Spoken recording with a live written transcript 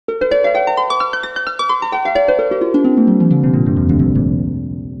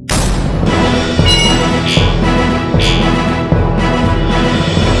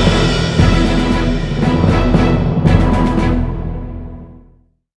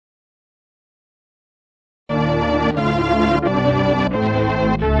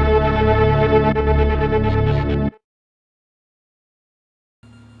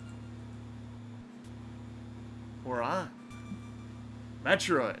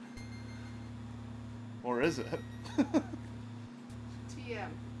Metroid. Or is it? TM.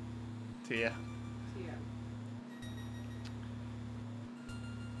 TM.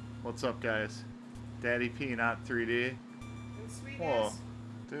 What's up, guys? DaddyP, not 3D. And Sweetness. Whoa,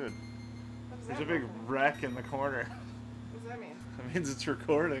 dude. There's a big wreck in the corner. What does that mean? That means it's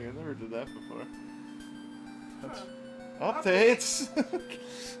recording. I never did that before. That's Huh. updates.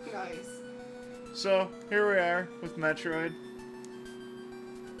 Nice. So here we are with Metroid.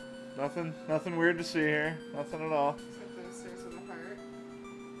 Nothing weird to see here. Nothing at all. Except those stairs with a heart.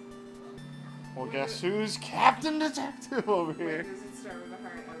 Well, guess who's Captain Detective over here? Wait, does it start with a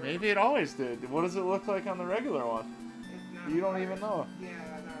heart ever? Maybe it always did. What does it look like on the regular one? It's not You a don't heart. even know. Yeah,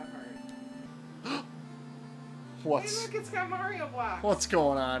 not a heart. What's Hey, look, it's got Mario blocks. what's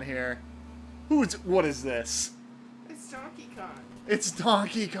going on here? What is this? It's Donkey Kong. It's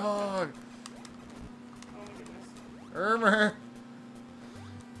Donkey Kong. Oh my goodness. Ermer.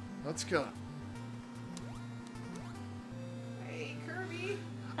 Let's go. Hey, Kirby.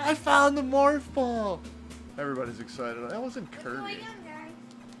 I found the morph ball. Everybody's excited. That wasn't What's Kirby. going on, guys?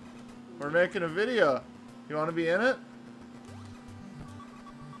 We're making a video. You want to be in it?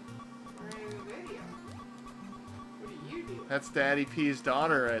 We're in the video. What do you do? That's Daddy P's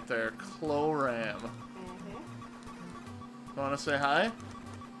daughter right there, Cloram. Mm-hmm. You want to say hi?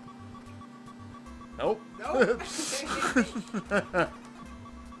 Nope. Nope. It's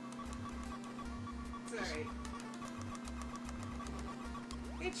alright.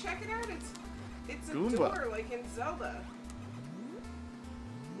 Hey, check it out. It's a Goomba. door like in Zelda.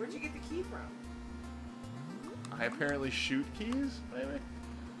 Where'd you get the key from? I apparently shoot keys, maybe? They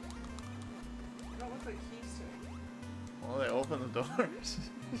don't look like keys to me. Well, they open the doors.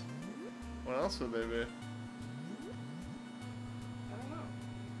 What else would they be? I don't know.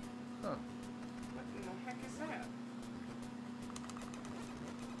 Huh. What in the heck is that?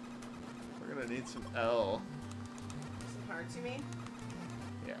 We're gonna need some L. Some hearts, you mean?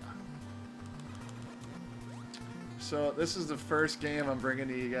 Yeah. So, this is the first game I'm bringing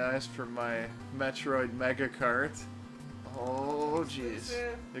to you guys for my Metroid Mega Kart. Oh, jeez.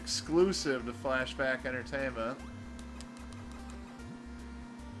 Exclusive. Exclusive to Flashback Entertainment.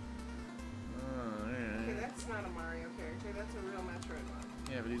 Oh, Okay, alright. that's not a Mario character. That's a real Metroid one.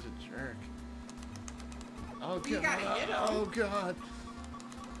 Yeah, but he's a jerk. Oh, You God. gotta hit him. Oh, God.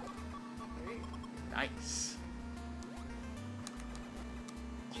 There you go. Nice.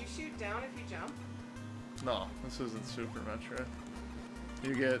 Do you shoot down if you jump? No, this isn't Super Metroid.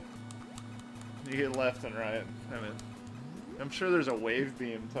 You get left and right. I mean, I'm sure there's a wave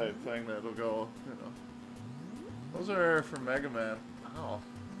beam type thing that'll go, you know. Those are for Mega Man. Wow.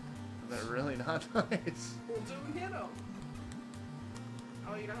 They're really not nice. Well, don't hit him.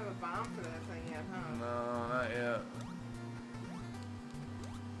 Oh, you don't have a bomb for that thing yet, huh? No, not yet.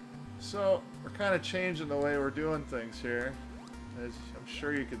 So, we're kind of changing the way we're doing things here. As I'm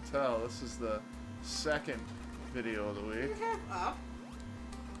sure you can tell, this is the second video of the You week. have up.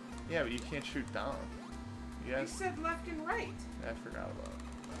 Yeah, but you can't shoot down. You You guys, said left and right. I forgot about it.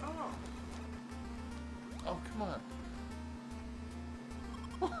 Oh. Oh, come on.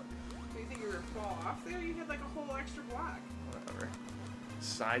 Do you think you were gonna fall off there? You had like a whole extra block. Whatever.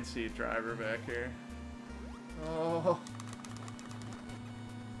 Side seat driver back here. Oh.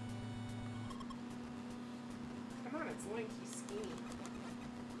 Come on, it's Link. He's skinny.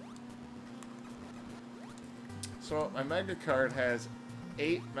 So, my Mega Kart has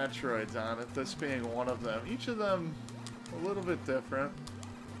 8 Metroids on it, this being one of them. Each of them a little bit different.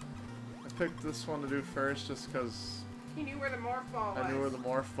 I picked this one to do first just because He knew where the morph ball was. I knew where the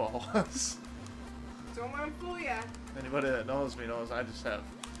morph ball was. Don't let him fool ya. Anybody that knows me knows I just have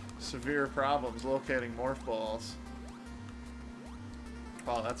severe problems locating morph balls.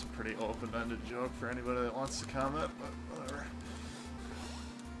 Oh, that's a pretty open-ended joke for anybody that wants to comment, but whatever.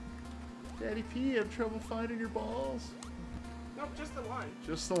 Daddy P, have trouble finding your balls? Nope, just the one.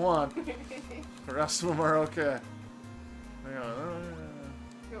 Just the one. The rest of them are okay. Hang on.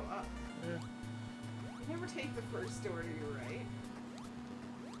 Go up. Yeah. You never take the first door to your right.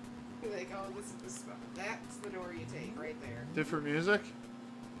 You're like, oh, this is the spot. That's the door you take, right there. Different music?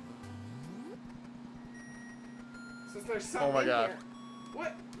 So there's something Oh my in God. here.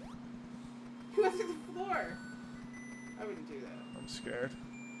 What? You went through the floor. I wouldn't do that. I'm scared.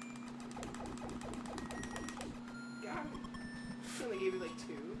 Got him. He only gave you like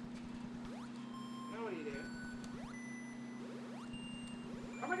 2. Now what do you do?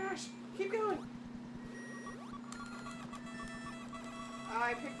 Oh my gosh! Keep going!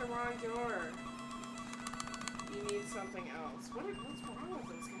 I picked the wrong door. You need something else. What's wrong with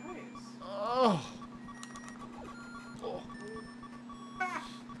those guys? Oh. Oh. Ah!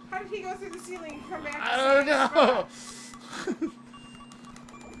 would he go through the ceiling and come back? I don't know.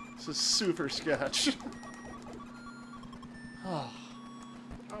 This is super sketch. Oh.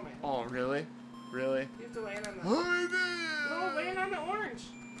 Oh man. Oh, really? Really? You have to land on the... Oh, No, land on the orange.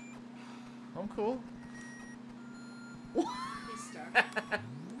 I'm cool. He's stuck.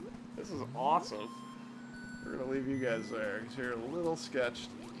 This is awesome. We're gonna leave you guys there because you're a little sketched.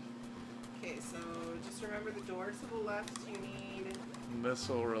 Okay, so just remember the door to the left. You need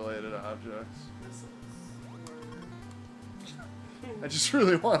Missile-related objects. missiles. I just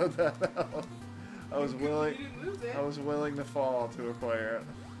really wanted that out. I was You willing. didn't lose it. I was willing to fall to acquire it.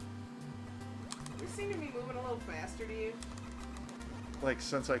 We seem to be moving a little faster to you. Like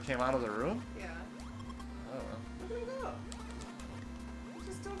since I came out of the room. Yeah. I don't know. Look at him go. You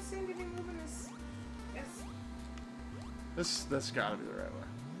just don't seem to be moving as This gotta be the right way.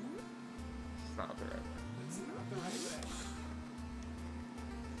 It's not the right way. It's not the right way.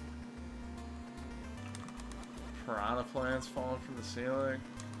 Piranha plants falling from the ceiling.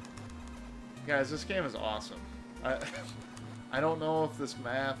 Guys, this game is awesome. I don't know if this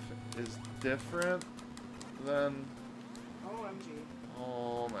map is different than... OMG.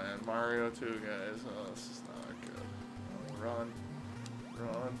 Oh man, Mario 2, guys. Oh, this is not good. Oh, run.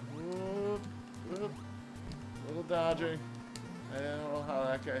 Run. Whoop. Whoop. Little dodging. I don't know how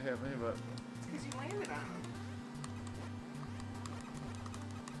that guy hit me, but... It's because you landed on him.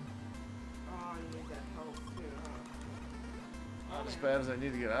 Oh, you need that health too, huh? Not as bad as I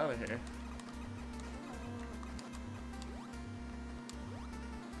need to get out of here.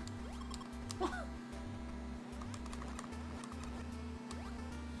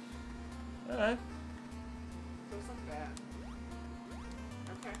 Alright. Those look bad.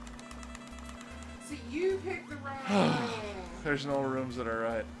 Okay. So you picked the wrong room. There's no rooms that are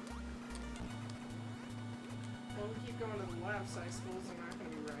right. Well, we keep going to the left, so I suppose they're not going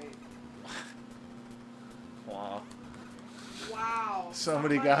to be right. Wow. Wow.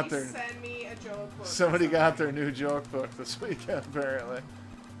 Somebody got their... Send me a joke book. Somebody got their new joke book this weekend, apparently.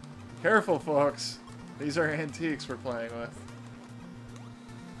 Careful, folks. These are antiques we're playing with.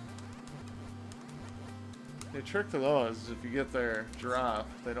 The trick to those is if you get their drop,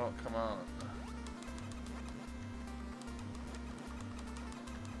 they don't come out.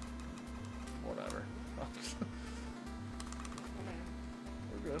 Whatever.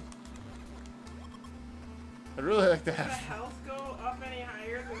 We're good. I'd really like to Does the have... health go up any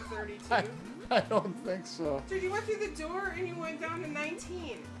higher than 32? I don't think so. Dude, you went through the door and you went down to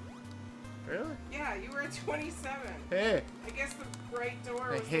 19. Really? Yeah, you were at 27. Hey, I guess the right door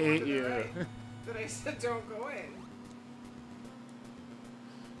I was the one hate to the you. right that I said don't go in.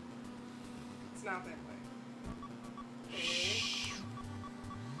 It's not that way. Okay.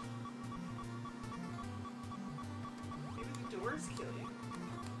 Maybe the doors kill you.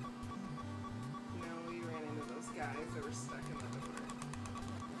 No, you ran into those guys that were stuck in the door.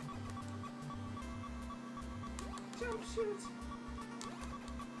 Jump shoot!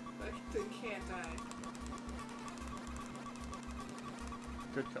 Like they can't die.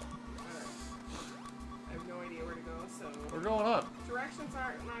 Good call. Alright. I have no idea where to go, so... We're going up. Directions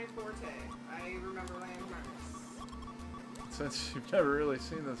aren't my forte. I remember landmarks. Since you've never really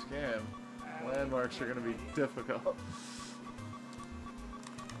seen this game, landmarks are going to be difficult.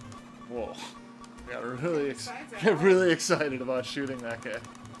 Whoa. Got really excited about shooting that guy.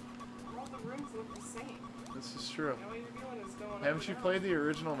 All the rooms look the same. This is true. All you're doing is going Haven't you played the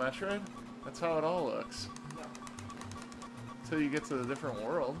original Metroid? That's how it all looks. No. Until you get to the different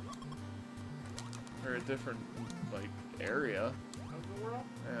world. Or a different, like, area. Of the world?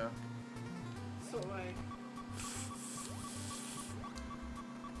 Yeah. So, like...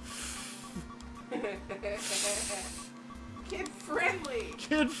 Kid friendly!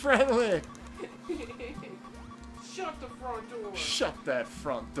 Kid friendly! Shut the front door! Shut that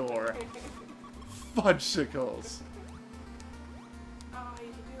front door. Fudgesicles. Oh,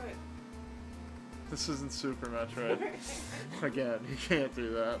 you can do it. This isn't Super Metroid. Again, you can't do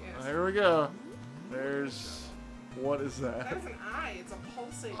that. Yes. Here we go. There's... What is That that? is an eye. It's a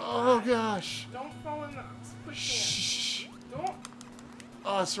pulsating Oh eye. gosh. Don't fall in the quicksand. Shh. Don't.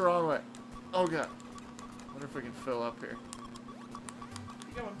 Oh, it's the wrong way. Oh god. I wonder if we can fill up here.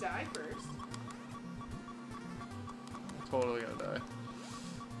 You don't die first. I'm totally gonna die.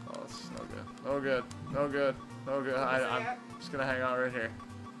 Oh, this is no good. No good. No good. No good. What was I'm that? just gonna hang out right here.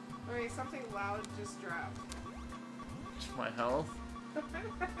 Okay, something loud just dropped. Just my health. Not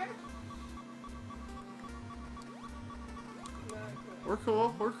good. We're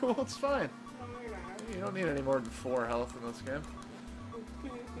cool. We're cool. It's fine. No, you're not. You don't need any more than 4 health in this game.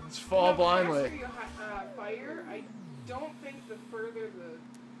 Just You fall know, blindly. After you fire, I don't think the further the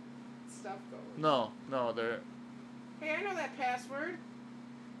stuff goes. No, they're... Hey, I know that password.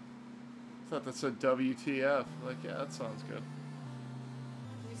 I thought that said WTF. Like, yeah, that sounds good.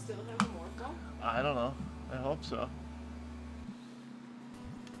 You still have the morph ball? I don't know. I hope so.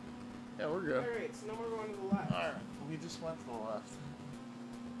 Yeah, we're good. Alright, so now we're going to the left. Alright, we just went to the left.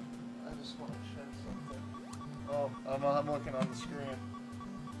 I just want to check something. Oh, I'm looking on the screen.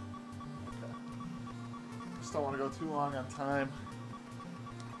 Okay. Just don't want to go too long on time.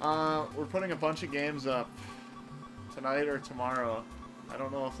 We're putting a bunch of games up tonight or tomorrow. I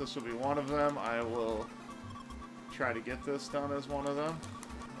don't know if this will be one of them. I will try to get this done as one of them.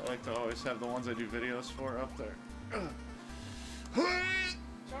 I like to always have the ones I do videos for up there.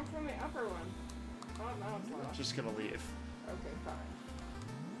 Jump from the upper one. Oh, now it's lost. Just gonna leave. Okay, fine.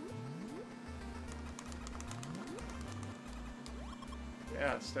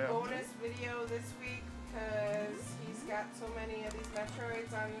 Yeah, stay up. Bonus video this week because he's got so many of these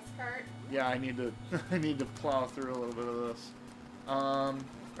Metroids on his cart. Yeah, I need to I need to plow through a little bit of this. Are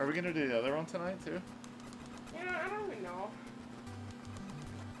we gonna do the other one tonight too? You know, I don't even know.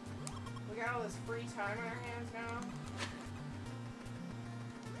 We got all this free time on our hands now.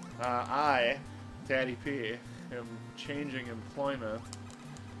 I, DaddyP, am changing employment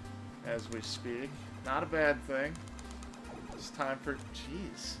as we speak. Not a bad thing. It's time for...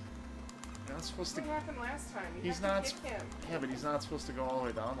 Jeez. You're not supposed to... What happened last time? You He's have not... to kick him. Yeah, but he's not supposed to go all the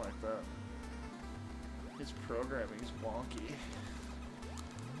way down like that. His programming is wonky.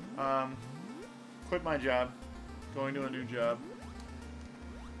 Quit my job. Going to a new job.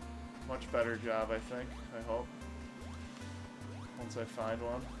 Much better job, I think. I hope. Once I find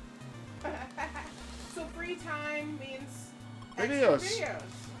one. So free time means Videos. extra videos.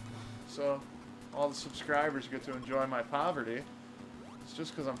 So, all the subscribers get to enjoy my poverty. It's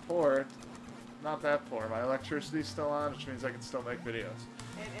just because I'm poor. Not that poor. My electricity's still on, which means I can still make videos.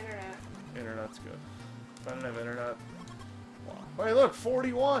 And internet. Internet's good. If I didn't have internet... Wow. Hey, look!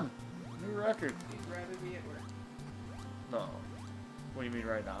 41! New record. You'd rather be at work. No. What do you mean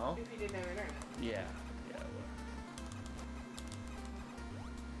right now? If you didn't have internet. Yeah. Yeah, I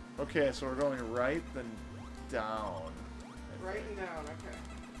would. Okay, so we're going right, then down. Right and down, okay.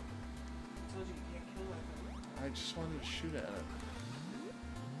 I told you you can't kill that thing. I just wanted to shoot at it.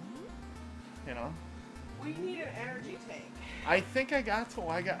 You know? We need an energy tank. I think I got to.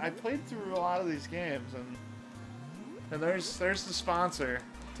 I played through a lot of these games, and there's the sponsor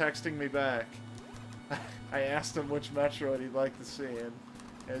texting me back. I asked him which Metroid he'd like to see, and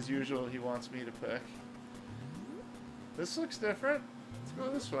as usual, he wants me to pick. This looks different. Let's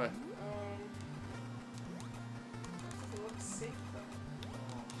go this way. It looks safe though.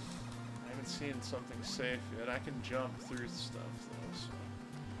 I haven't seen something safe yet. I can jump through stuff though. So.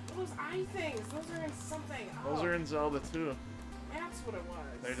 Those eye things, those are in something. Those are in Zelda too. That's what it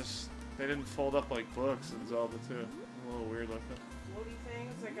was. They didn't fold up like books in Zelda too. A little weird looking. Floaty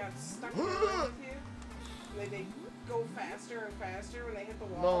things that got stuck in the road with you. They go faster and faster when they hit the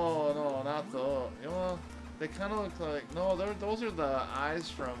walls. No, not those. You know, they kind of look like those are the eyes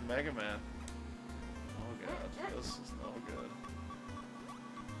from Mega Man. Oh god, this is no good.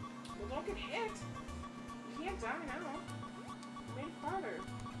 Well, don't get hit. You can't die now. You made it farther.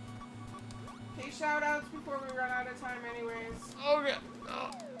 Okay, shout outs before we run out of time anyways. Okay.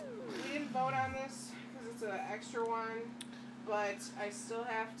 No. We didn't vote on this because it's an extra one, but I still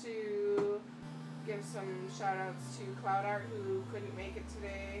have to give some shout outs to Cloud Art who couldn't make it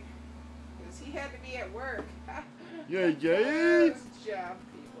today because he had to be at work. Yeah. His job,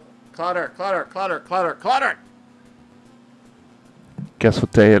 people. Cloud Art. Guess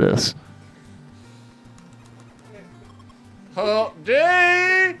what day it is? Hump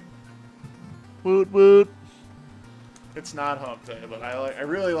Day! Woot woot. It's not Hump Day, but I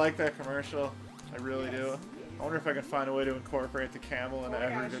really like that commercial. I really do. I wonder if I can find a way to incorporate the camel into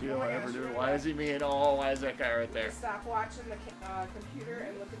every video I ever do. Why is he mean? Oh, why is that guy right there? Stop watching the computer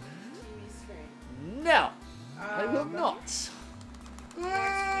and look at the TV screen. No! I will not.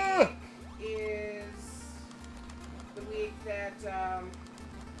 Next week is the week that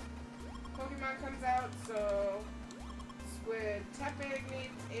Pokemon comes out, so Squid Tepig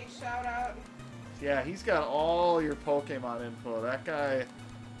needs a shout out. Yeah, he's got all your Pokemon info. That guy,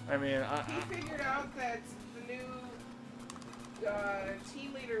 I mean... he figured out that the new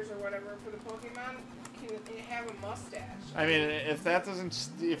team leaders or whatever for the Pokemon can have a mustache. I mean, if that doesn't...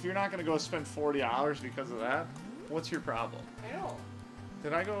 If you're not going to go spend $40 because of that, what's your problem? I know.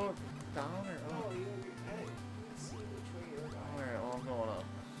 Did I go down or up? Oh, I didn't see which way you were going. Alright, well, I'm going up.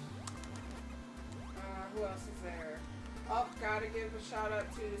 Who else is there? Oh, gotta give a shout out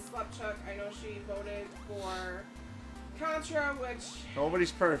to Slupchuck. I know she voted for Contra, which...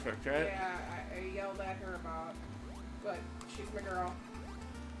 Nobody's perfect, right? Yeah, I yelled at her about, but she's my girl.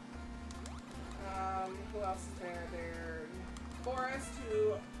 Who else is there? There's Forrest,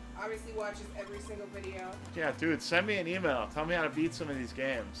 who obviously watches every single video. Yeah, dude, send me an email. Tell me how to beat some of these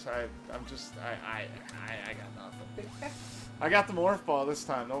games. I got nothing. I got the morph ball this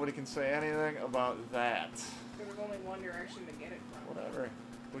time. Nobody can say anything about that. There's only one direction to get it from. Whatever.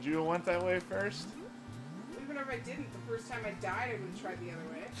 Would you have went that way first? Even if I didn't, the first time I died, I would have tried the other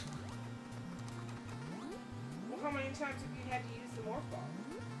way. Well, how many times have you had to use the morph ball?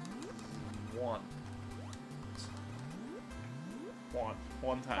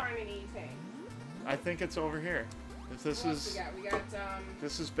 One time. Find an E-tank. I think it's over here. If this is we got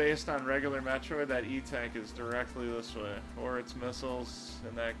this is based on regular Metroid, that E-tank is directly this way. Or it's missiles.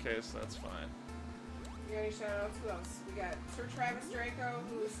 In that case, that's fine. You got any shout-outs? Who else? We got Sir Travis Draco,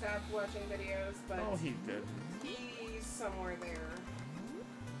 who stopped watching videos, but Oh, he did. he's somewhere there.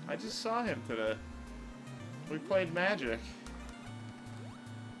 I just saw him today. We played Magic.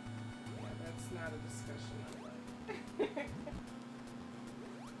 Yeah, that's not a discussion.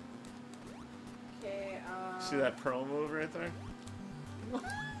 Okay, See that pro move right there?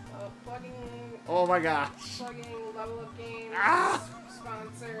 plugging... Oh my gosh. Plugging Level Up Games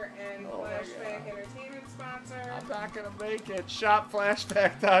sponsor and Oh my Flashback God. Entertainment sponsor. I'm not gonna make it.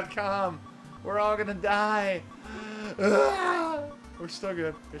 ShopFlashback.com. We're all gonna die. We're still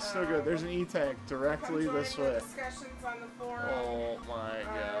good. It's still good. There's an E-tank directly Come this join the way. discussions on the forum. Oh my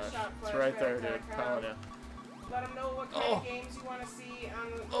gosh. It's right there, dude. I'm telling you. Let them know what kind of games you want to see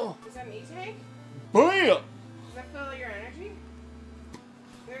on the... Is that an E-tank? Bam! Does that fill your energy?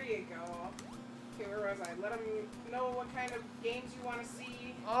 There you go. Okay, where was I? Let them know what kind of games you want to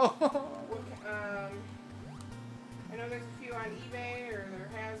see. Oh. What, I know there's a few on eBay, or there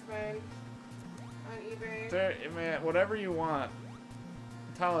has been on eBay. There, man, whatever you want.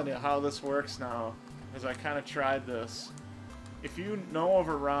 I'm telling you how this works now, because I kind of tried this. If you know of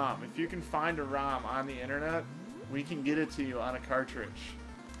a ROM, if you can find a ROM on the internet, we can get it to you on a cartridge.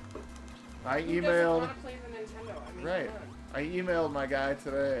 I Who doesn't emailed. want to play the Nintendo? I mean, Right. come on. I emailed my guy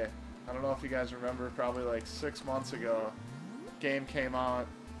today. I don't know if you guys remember, probably like 6 months ago, game came out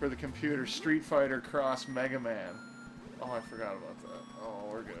for the computer, Street Fighter Cross Mega Man. Oh, I forgot about that. Oh,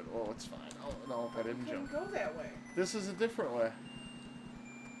 we're good. Oh, it's fine. Oh, no, I didn't Couldn't jump. go that way. This is a different way.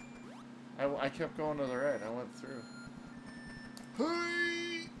 I kept going to the right. I went through.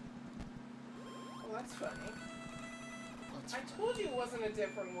 Hey! Well, that's funny. That's I told you it wasn't a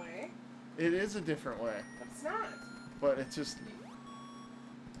different way, It is a different way, but it's not. but it's just.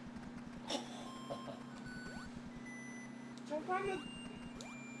 Jump on the...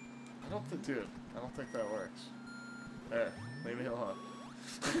 I don't think, dude. I don't think that works. There, leave me alone.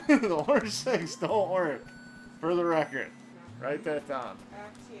 The horse things don't work. For the record, write that down.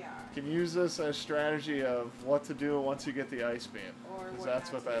 FTI. You can use this as strategy of what to do once you get the ice beam, Or because what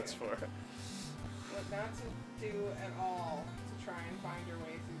that's not what to that's do. for. What not to do at all to try and find your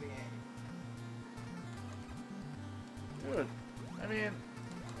way through the game. Dude, I mean,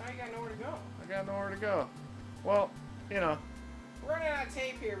 Now you got nowhere to go. I got nowhere to go. Well, you know, We're running out of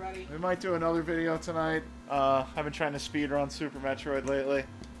tape here, buddy. we might do another video tonight. I've been trying to speedrun Super Metroid lately.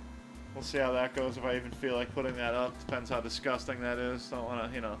 We'll see how that goes, if I even feel like putting that up. Depends how disgusting that is. Don't want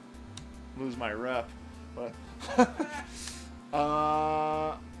to, you know, lose my rep. But,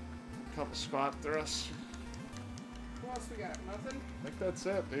 couple squat thrusts. What else we got? Nothing? I think that's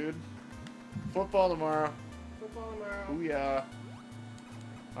it, dude. Football tomorrow. Football tomorrow. Ooh, yeah.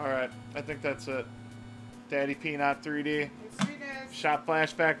 Alright, I think that's it. DaddyP, not 3D. And Sweetness.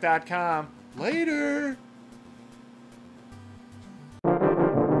 ShopFlashback.com. Later!